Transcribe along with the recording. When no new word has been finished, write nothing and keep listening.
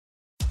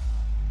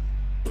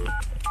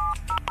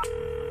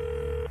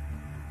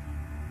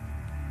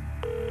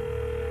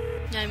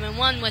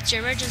911, what's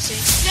your emergency?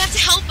 You have to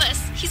help us.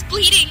 He's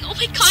bleeding. Oh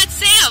my God,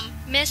 Sam!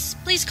 Miss,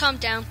 please calm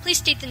down. Please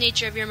state the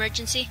nature of your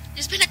emergency.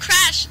 There's been a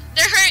crash.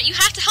 They're hurt. You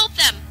have to help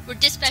them. We're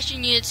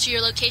dispatching units to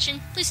your location.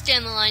 Please stay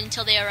on the line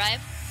until they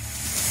arrive.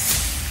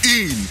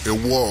 In a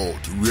world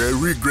where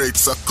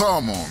regrets are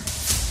common,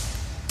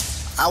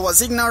 I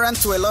was ignorant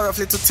to a lot of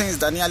little things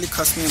that nearly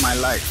cost me my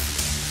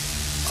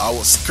life. I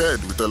was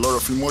scared with a lot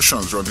of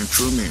emotions running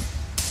through me.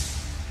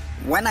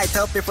 When I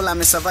tell people I'm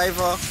a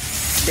survivor,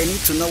 they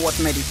need to know what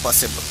made it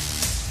possible.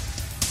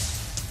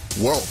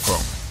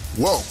 Welcome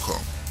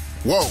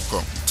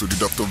to the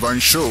Dr. Vine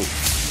Show,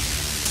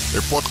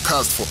 a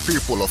podcast for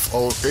people of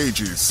all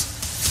ages,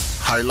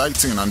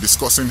 highlighting and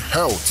discussing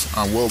health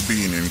and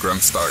well-being in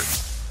grand style.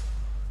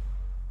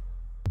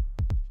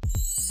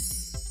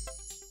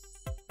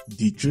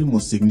 The three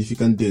most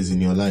significant days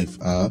in your life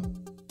are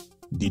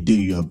the day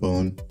you are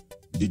born,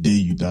 the day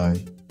you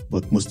die,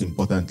 but most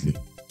importantly,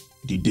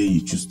 the day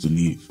you choose to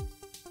live.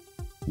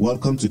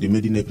 Welcome to the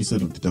maiden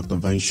episode of the Dr.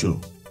 Vine Show.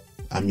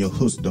 I'm your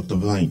host, Dr.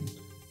 Vine,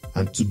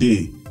 and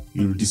today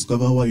you'll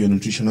discover why your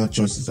nutritional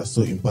choices are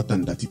so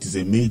important that it is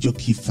a major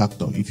key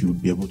factor if you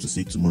would be able to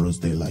see tomorrow's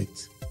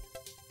daylight.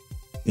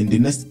 In the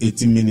next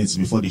 18 minutes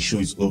before the show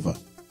is over,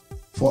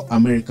 4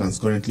 Americans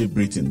currently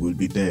breathing will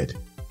be dead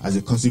as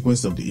a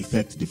consequence of the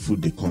effect the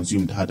food they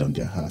consumed had on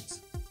their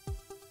hearts.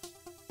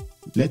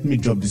 Let me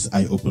drop this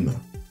eye-opener.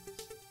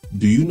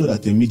 Do you know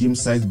that a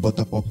medium-sized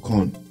butter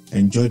popcorn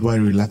enjoyed while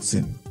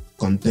relaxing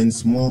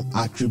contains more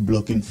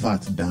artery-blocking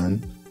fat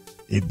than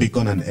a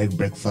bacon and egg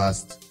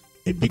breakfast,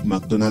 a big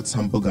McDonald's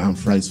hamburger and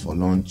fries for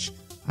lunch,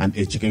 and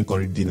a chicken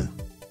curry dinner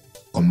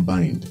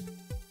combined?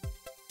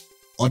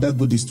 Other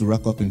goodies to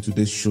rack up in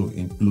today's show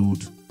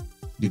include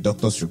the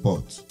doctor's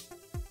report,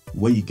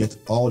 where you get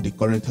all the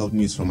current health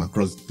news from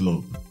across the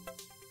globe.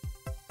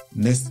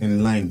 Next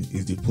in line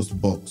is the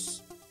post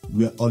box,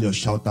 where all your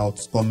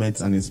shout-outs, comments,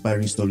 and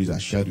inspiring stories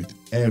are shared with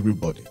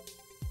everybody.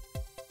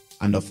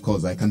 And of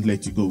course, I can't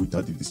let you go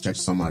without the discharge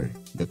summary,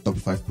 the top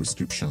 5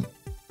 prescription.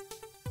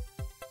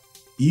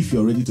 If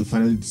you're ready to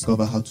finally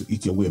discover how to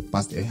eat your way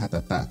past a heart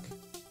attack,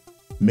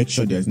 make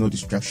sure there is no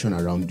distraction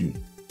around you,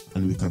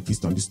 and we can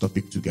feast on this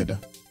topic together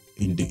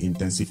in the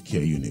intensive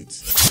care unit.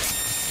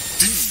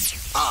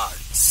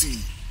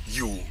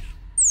 DICU.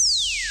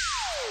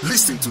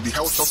 Listen to the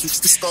health topics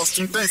discussed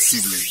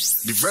intensively.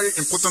 The very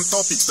important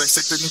topics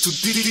dissected into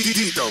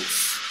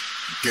details.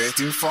 Get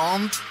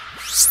informed,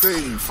 stay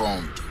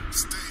informed.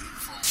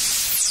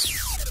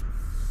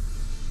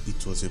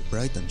 It was a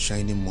bright and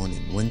shiny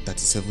morning when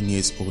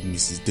 37-years-old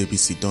Mrs. Debbie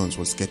Sidons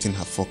was getting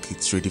her 4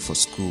 kids ready for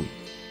school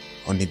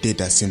on a day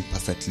that seemed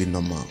perfectly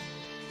normal,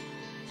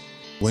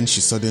 when she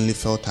suddenly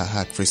felt her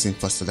heart racing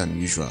faster than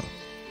usual.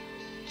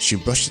 She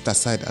brushed it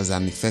aside as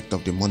an effect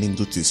of the morning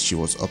duties she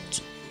was up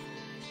to.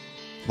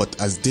 But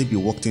as Debbie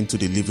walked into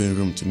the living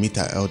room to meet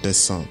her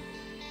eldest son,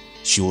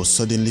 she was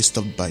suddenly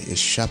stopped by a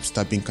sharp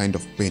stabbing kind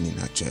of pain in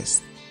her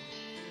chest.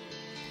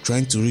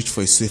 Trying to reach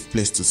for a safe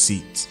place to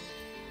sit,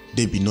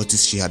 Debbie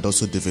noticed she had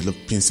also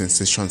developed pain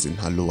sensations in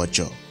her lower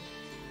jaw,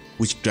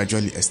 which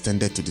gradually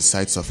extended to the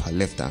sides of her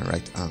left and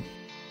right arm.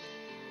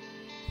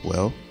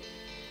 Well,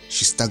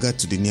 she staggered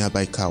to the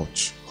nearby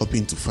couch,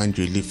 hoping to find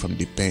relief from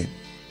the pain,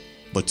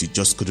 but it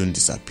just couldn't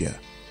disappear.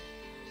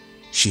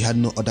 She had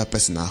no other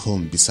person at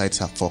home besides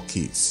her 4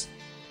 kids.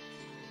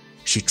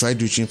 She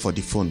tried reaching for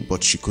the phone,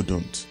 but she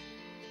couldn't.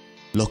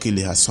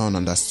 Luckily, her son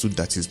understood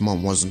that his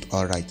mom wasn't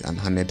alright and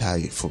handed her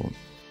a phone.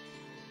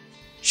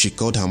 She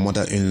called her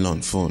mother-in-law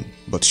on phone,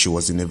 but she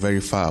was in a very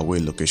far away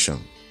location.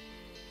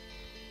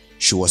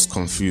 She was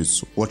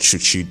confused. What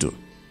should she do?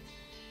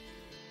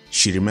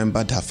 She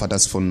remembered her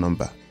father's phone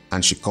number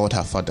and she called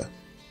her father.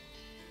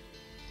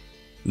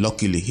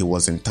 Luckily, he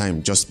was in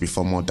time just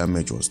before more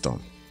damage was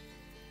done.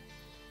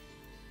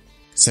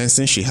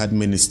 Sensing she had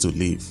minutes to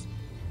leave,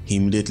 he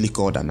immediately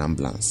called an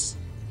ambulance.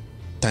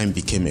 Time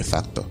became a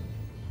factor.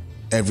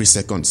 Every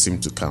second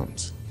seemed to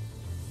count.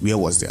 Where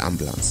was the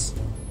ambulance?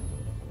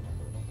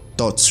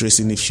 Thoughts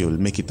racing if she would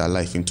make it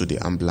alive into the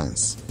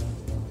ambulance.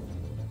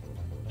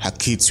 Her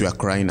kids were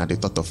crying at the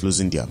thought of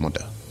losing their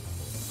mother.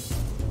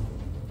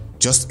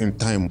 Just in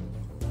time,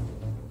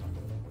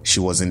 she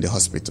was in the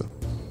hospital.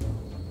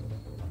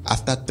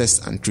 After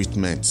tests and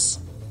treatments,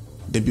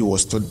 Debbie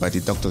was told by the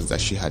doctors that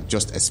she had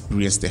just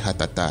experienced a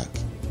heart attack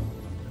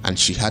and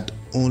she had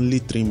only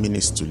 3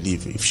 minutes to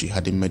live if she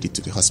hadn't made it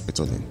to the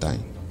hospital in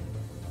time.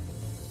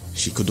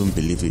 She couldn't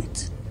believe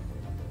it.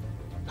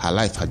 Her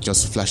life had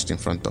just flashed in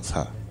front of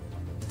her.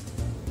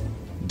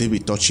 Debbie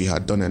thought she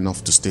had done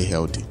enough to stay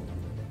healthy.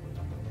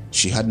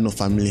 She had no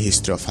family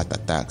history of heart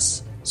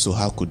attacks, so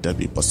how could that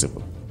be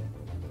possible?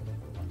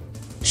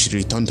 She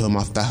returned home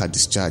after her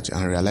discharge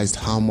and realized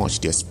how much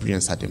the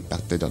experience had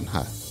impacted on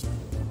her.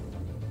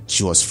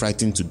 She was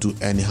frightened to do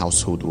any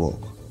household work.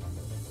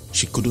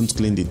 She couldn't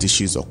clean the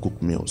dishes or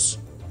cook meals.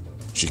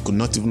 She could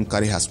not even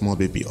carry her small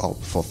baby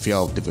up for fear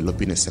of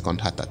developing a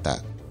second heart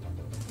attack.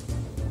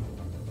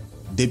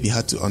 Debbie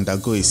had to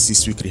undergo a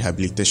 6-week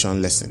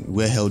rehabilitation lesson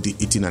where healthy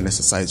eating and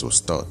exercise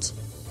was taught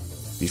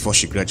before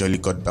she gradually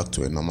got back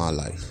to a normal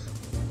life.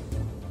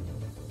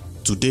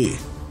 Today,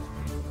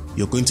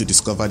 you're going to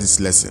discover these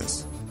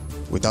lessons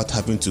without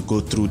having to go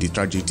through the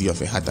tragedy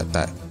of a heart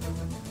attack.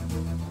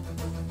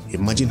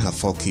 Imagine her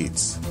 4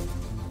 kids.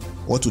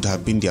 What would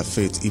have been their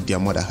fate if their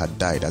mother had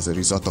died as a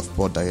result of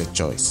poor diet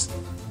choice?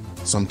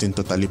 Something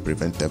totally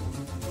preventable.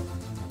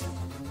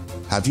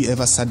 Have you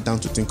ever sat down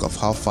to think of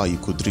how far you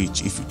could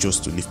reach if you chose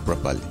to live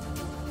properly?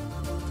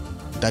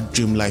 That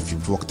dream life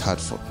you've worked hard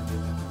for.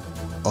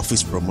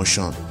 Office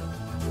promotion,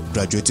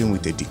 graduating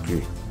with a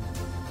degree,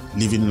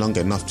 living long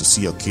enough to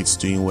see your kids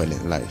doing well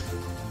in life.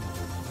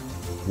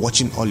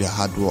 Watching all your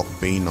hard work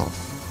paying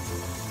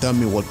off. Tell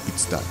me what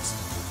beats that.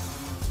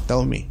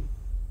 Tell me.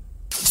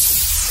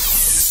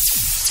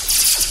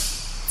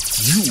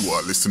 You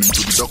are listening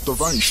to the Dr.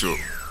 Vine Show,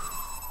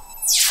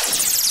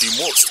 the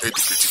most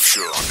educative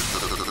show on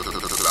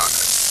the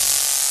planet.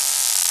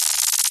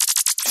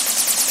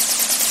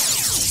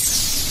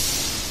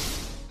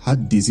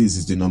 Heart disease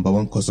is the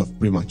 #1 cause of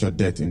premature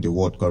death in the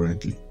world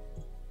currently,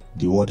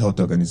 the World Health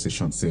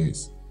Organization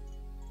says.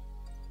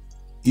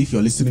 If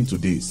you're listening to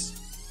this,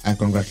 I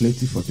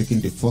congratulate you for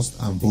taking the first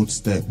and bold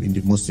step in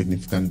the most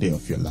significant day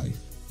of your life.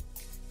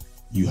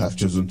 You have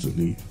chosen to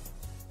live.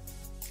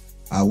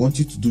 I want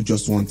you to do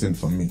just one thing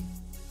for me.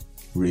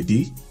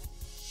 Ready?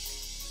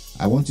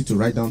 I want you to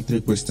write down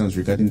 3 questions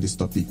regarding this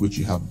topic which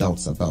you have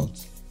doubts about.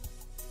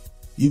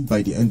 If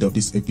by the end of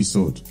this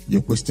episode,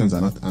 your questions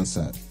are not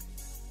answered,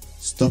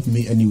 stop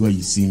me anywhere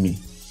you see me,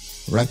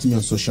 write me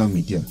on social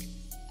media,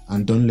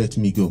 and don't let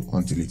me go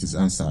until it is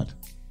answered.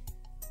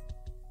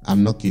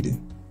 I'm not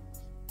kidding.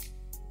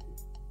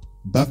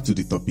 Back to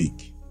the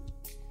topic.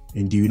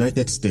 In the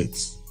United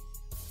States,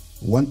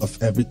 1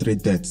 of every 3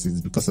 deaths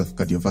is because of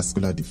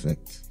cardiovascular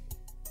defect.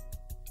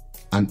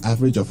 An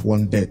average of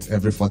 1 death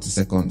every 40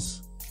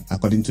 seconds,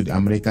 according to the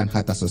American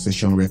Heart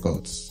Association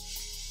records.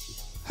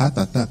 Heart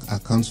attack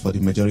accounts for the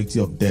majority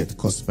of death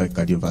caused by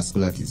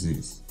cardiovascular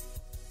disease.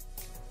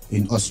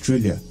 In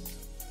Australia,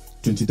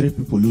 23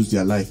 people lose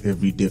their life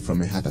every day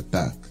from a heart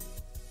attack.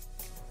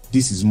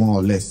 This is more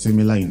or less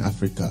similar in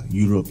Africa,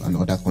 Europe, and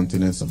other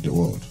continents of the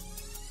world.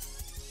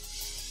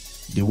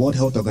 The World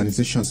Health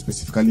Organization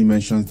specifically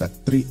mentions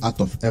that 3 out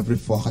of every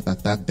 4 heart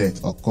attack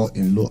deaths occur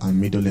in low and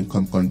middle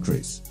income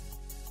countries.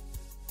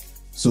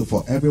 So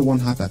for every 1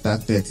 heart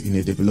attack death in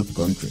a developed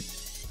country,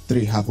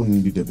 3 happen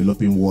in the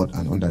developing world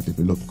and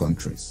underdeveloped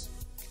countries.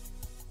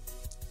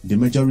 The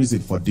major reason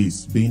for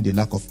this being the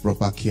lack of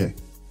proper care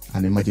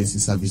and emergency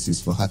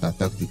services for heart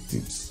attack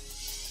victims.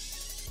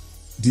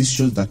 This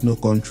shows that no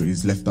country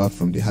is left out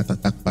from the heart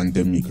attack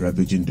pandemic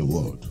ravaging the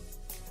world.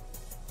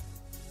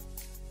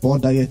 Poor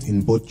diet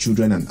in both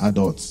children and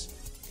adults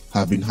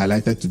have been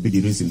highlighted to be the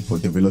reason for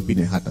developing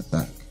a heart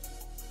attack.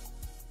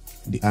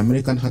 The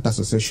American Heart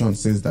Association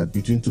says that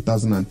between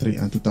 2003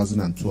 and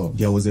 2012,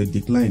 there was a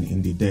decline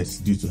in the deaths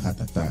due to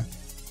heart attack.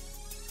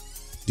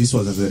 This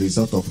was as a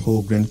result of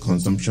whole grain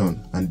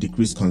consumption and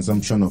decreased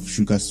consumption of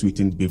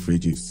sugar-sweetened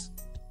beverages.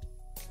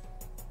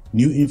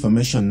 New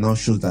information now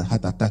shows that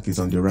heart attack is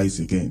on the rise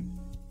again,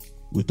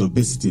 with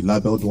obesity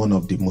labeled one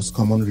of the most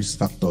common risk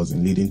factors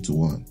in leading to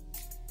one.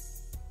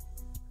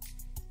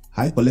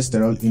 High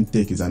cholesterol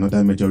intake is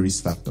another major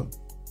risk factor.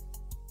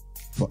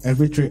 For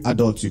every 3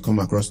 adults you come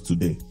across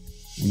today,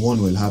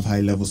 1 will have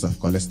high levels of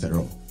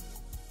cholesterol,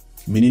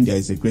 meaning there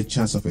is a great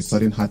chance of a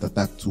sudden heart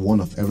attack to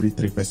 1 of every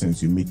 3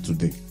 persons you meet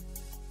today.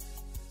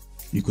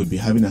 You could be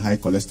having a high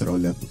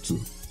cholesterol level too.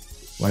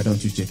 Why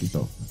don't you check it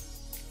out?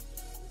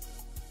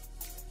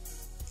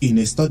 In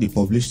a study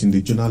published in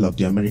the Journal of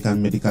the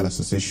American Medical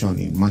Association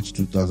in March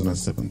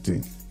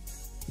 2017,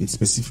 it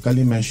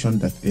specifically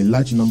mentioned that a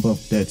large number of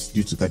deaths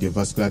due to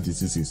cardiovascular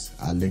diseases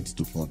are linked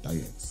to poor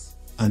diets.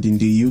 And in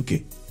the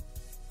UK,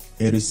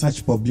 a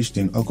research published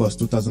in August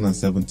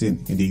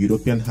 2017 in the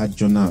European Heart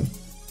Journal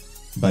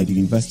by the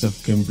University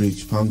of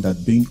Cambridge found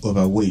that being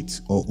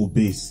overweight or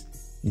obese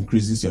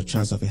increases your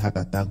chance of a heart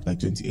attack by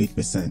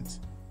 28%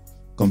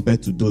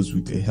 compared to those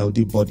with a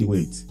healthy body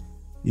weight,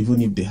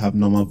 even if they have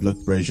normal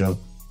blood pressure,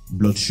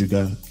 blood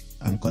sugar,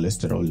 and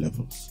cholesterol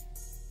levels.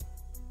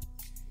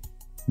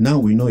 Now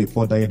we know a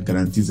poor diet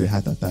guarantees a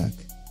heart attack.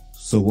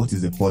 So what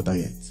is a poor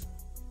diet?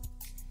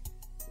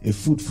 A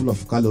food full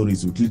of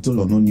calories with little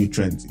or no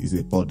nutrients is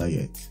a poor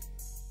diet.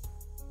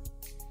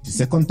 The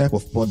second type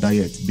of poor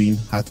diet being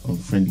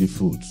heart-unfriendly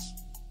foods.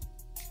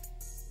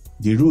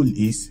 The rule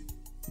is,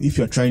 if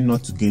you're trying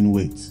not to gain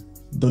weight,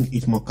 don't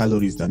eat more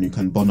calories than you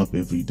can burn up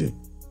every day.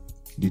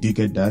 Did you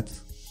get that?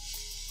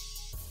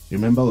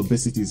 Remember,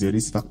 obesity is a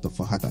risk factor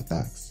for heart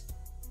attacks.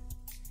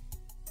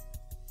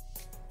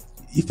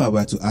 If I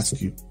were to ask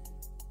you,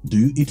 do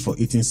you eat for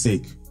eating's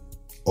sake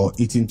or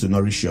eating to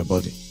nourish your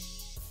body?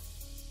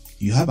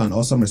 You have an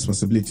awesome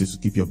responsibility to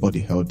keep your body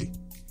healthy.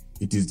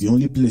 It is the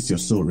only place your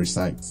soul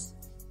resides.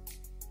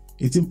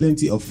 Eating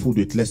plenty of food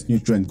with less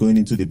nutrient going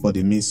into the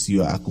body means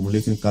you are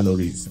accumulating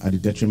calories at the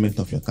detriment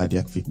of your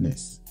cardiac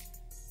fitness.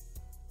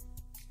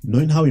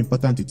 Knowing how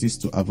important it is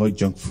to avoid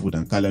junk food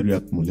and calorie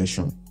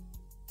accumulation,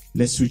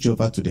 let's switch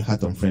over to the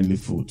heart-unfriendly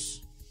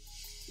foods.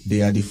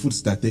 They are the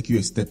foods that take you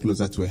a step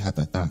closer to a heart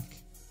attack.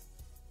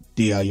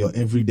 They are your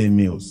everyday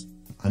meals,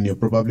 and you're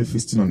probably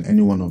feasting on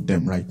any one of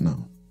them right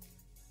now.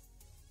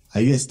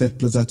 Are you a step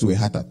closer to a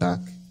heart attack?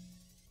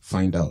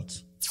 Find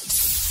out.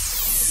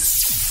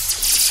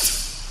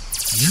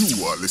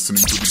 You are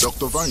listening to the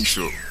Dr. Vine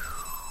Show,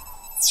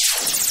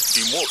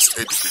 the most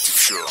educative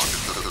show on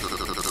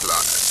the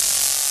planet.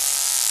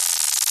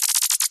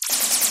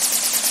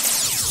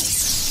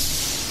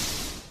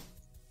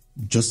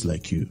 Just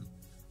like you,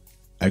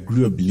 I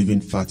grew up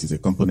believing fat is a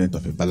component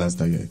of a balanced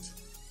diet.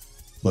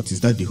 But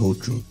is that the whole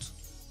truth?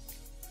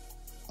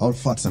 All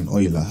fats and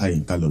oil are high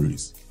in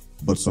calories,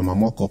 but some are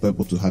more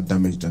culpable to have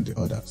damage than the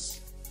others.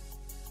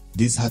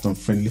 These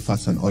heart-unfriendly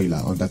fats and oil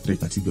are under 3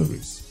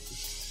 categories.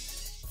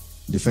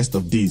 The first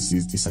of these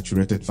is the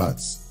saturated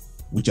fats,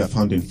 which are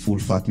found in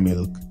full-fat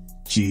milk,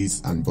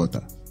 cheese, and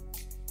butter.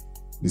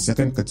 The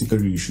second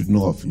category you should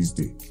know of is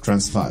the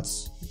trans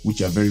fats,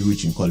 which are very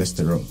rich in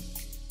cholesterol,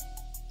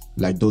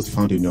 like those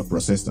found in your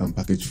processed and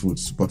packaged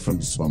foods bought from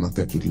the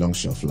supermarket with long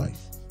shelf life.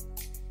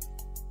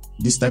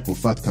 This type of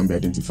fat can be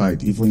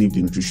identified even if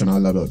the nutritional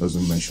label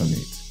doesn't mention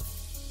it.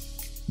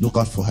 Look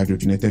out for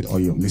hydrogenated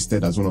oil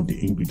listed as one of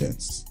the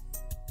ingredients.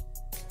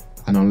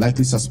 An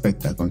unlikely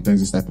suspect that contains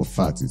this type of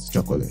fat is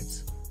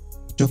chocolate.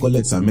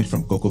 Chocolates are made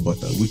from cocoa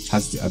butter, which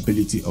has the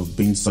ability of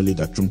being solid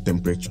at room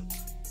temperature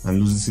and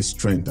loses its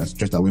strength and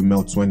straight away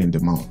melts when in the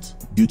mouth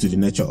due to the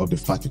nature of the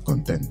fat it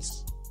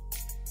contains.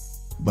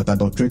 But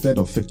adulterated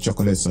or fake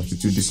chocolate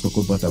substitute this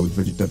cocoa butter with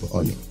vegetable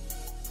oil.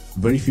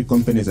 Very few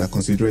companies are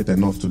considerate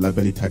enough to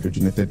label it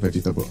hydrogenated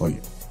vegetable oil.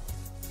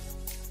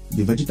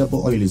 The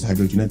vegetable oil is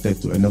hydrogenated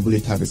to enable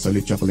it to have a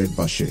solid chocolate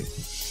bar shape.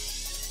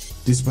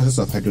 This process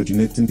of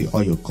hydrogenating the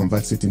oil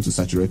converts it into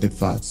saturated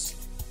fats,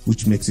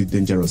 which makes it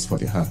dangerous for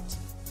the heart.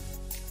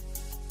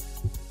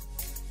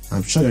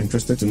 I'm sure you're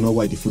interested to know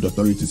why the food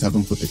authorities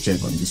haven't put a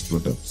check on these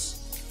products.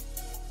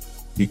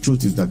 The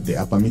truth is that they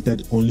are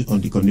permitted only on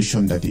the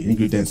condition that the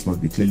ingredients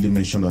must be clearly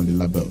mentioned on the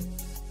label,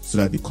 so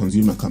that the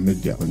consumer can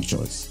make their own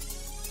choice.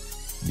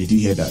 Did you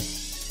hear that?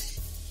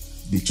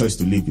 The choice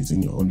to live is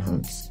in your own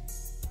hands.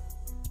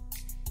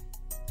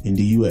 In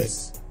the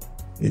US,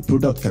 a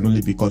product can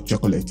only be called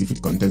chocolate if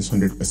it contains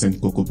 100%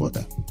 cocoa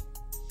butter.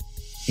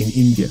 In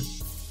India,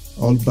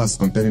 all bars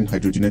containing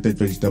hydrogenated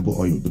vegetable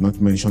oil do not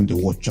mention the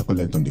word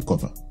chocolate on the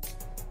cover.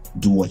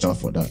 Do watch out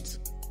for that.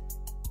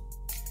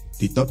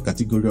 The third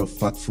category of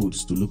fat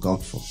foods to look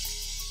out for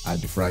are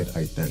the fried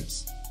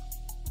items.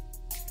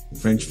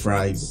 French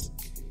fries,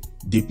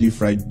 deeply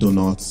fried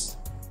donuts,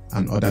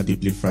 and other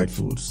deeply fried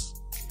foods.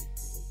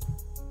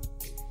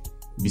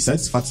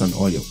 Besides fats and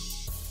oil,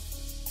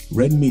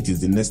 red meat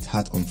is the next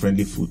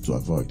heart-unfriendly food to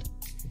avoid.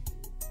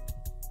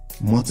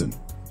 Mutton,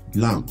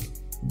 lamb,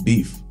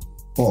 beef,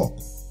 pork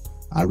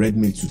are red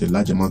meats with a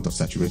large amount of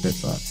saturated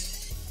fat.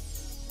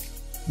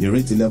 They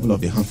raise the level of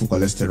the harmful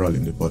cholesterol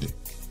in the body.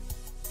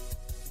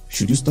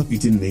 Should you stop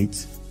eating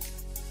meat?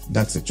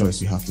 That's a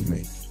choice you have to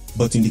make.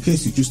 But in the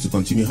case you choose to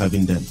continue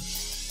having them,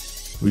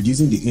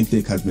 reducing the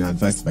intake has been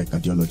advised by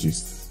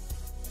cardiologists.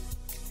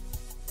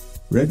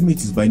 Red meat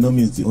is by no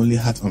means the only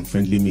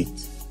heart-unfriendly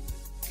meat.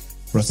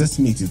 Processed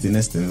meat is the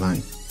next in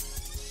line.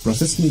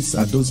 Processed meats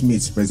are those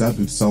meats preserved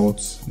with salt,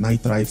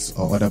 nitrites,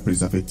 or other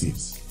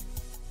preservatives.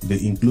 They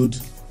include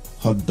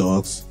hot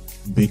dogs,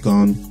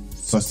 bacon,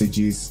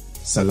 sausages,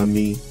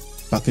 salami,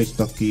 packaged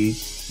turkey,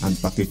 and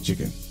packaged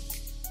chicken.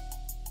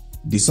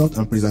 The salt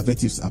and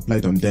preservatives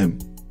applied on them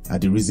are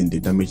the reason they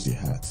damage the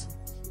heart.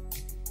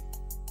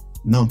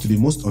 Now to the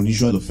most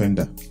unusual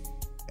offender,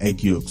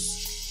 egg yolks.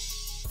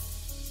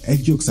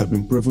 Egg yolks have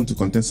been proven to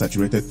contain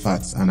saturated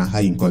fats and are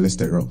high in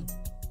cholesterol.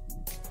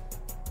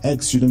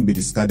 Eggs shouldn't be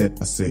discarded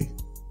per se,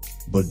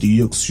 but the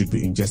yolks should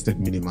be ingested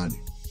minimally.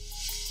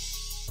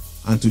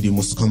 And to the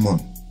most common,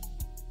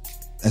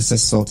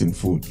 excess salt in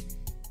food.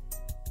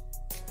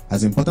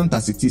 As important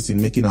as it is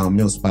in making our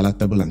meals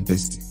palatable and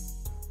tasty,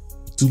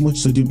 too much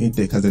sodium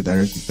intake has a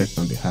direct effect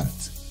on the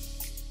heart.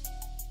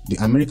 The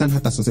American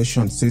Heart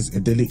Association says a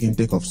daily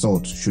intake of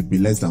salt should be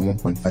less than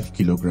 1.5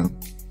 kg,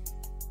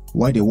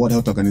 while the World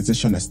Health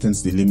Organization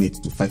extends the limit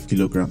to 5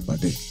 kg per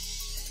day.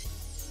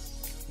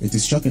 It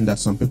is shocking that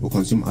some people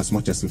consume as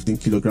much as 15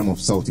 kg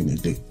of salt in a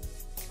day.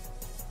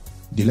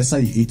 The lesser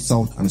you eat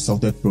salt and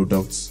salted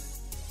products,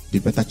 the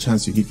better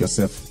chance you give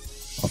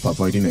yourself of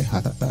avoiding a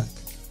heart attack.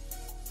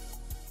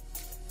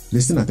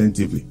 Listen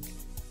attentively.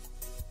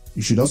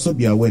 You should also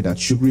be aware that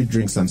sugary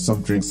drinks and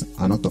soft drinks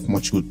are not of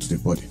much good to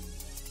the body.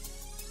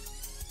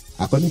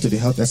 According to the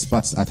health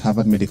experts at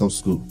Harvard Medical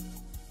School,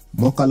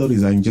 more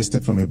calories are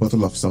ingested from a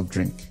bottle of soft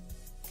drink.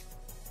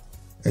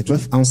 A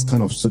 12-ounce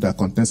can of soda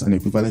contains an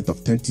equivalent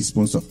of 10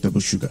 teaspoons of table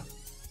sugar.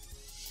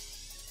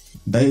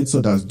 Diet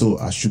sodas, though,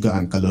 are sugar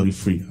and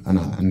calorie-free and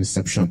are an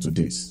exception to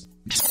this.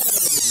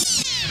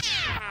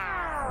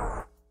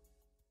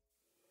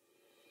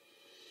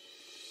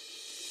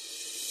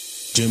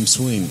 James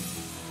Wayne,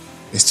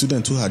 a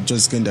student who had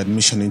just gained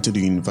admission into the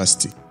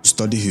university to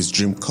study his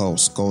dream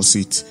course, calls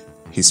it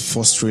his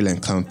first real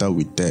encounter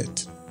with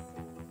death.